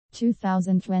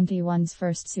2021's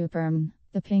first supermoon.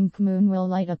 The pink moon will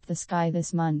light up the sky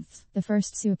this month. The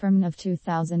first supermoon of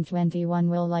 2021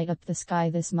 will light up the sky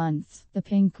this month. The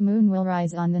pink moon will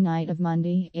rise on the night of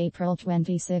Monday, April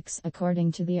 26,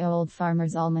 according to the Old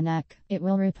Farmer's Almanac. It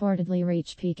will reportedly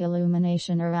reach peak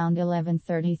illumination around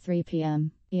 11:33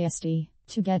 p.m. EST.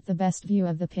 To get the best view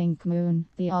of the pink moon,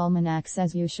 the Almanac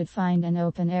says you should find an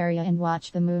open area and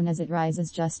watch the moon as it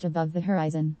rises just above the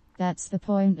horizon. That's the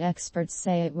point experts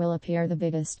say it will appear the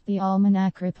biggest. The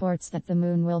Almanac reports that the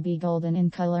moon will be golden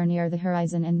in color near the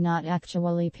horizon and not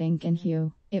actually pink in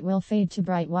hue. It will fade to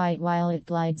bright white while it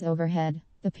glides overhead.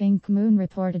 The pink moon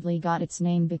reportedly got its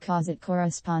name because it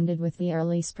corresponded with the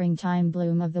early springtime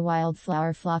bloom of the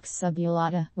wildflower phlox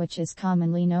subulata, which is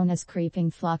commonly known as creeping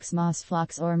phlox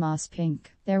or moss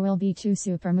pink. There will be 2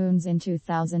 supermoons in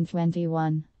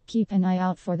 2021. Keep an eye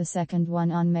out for the second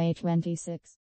one on May 26.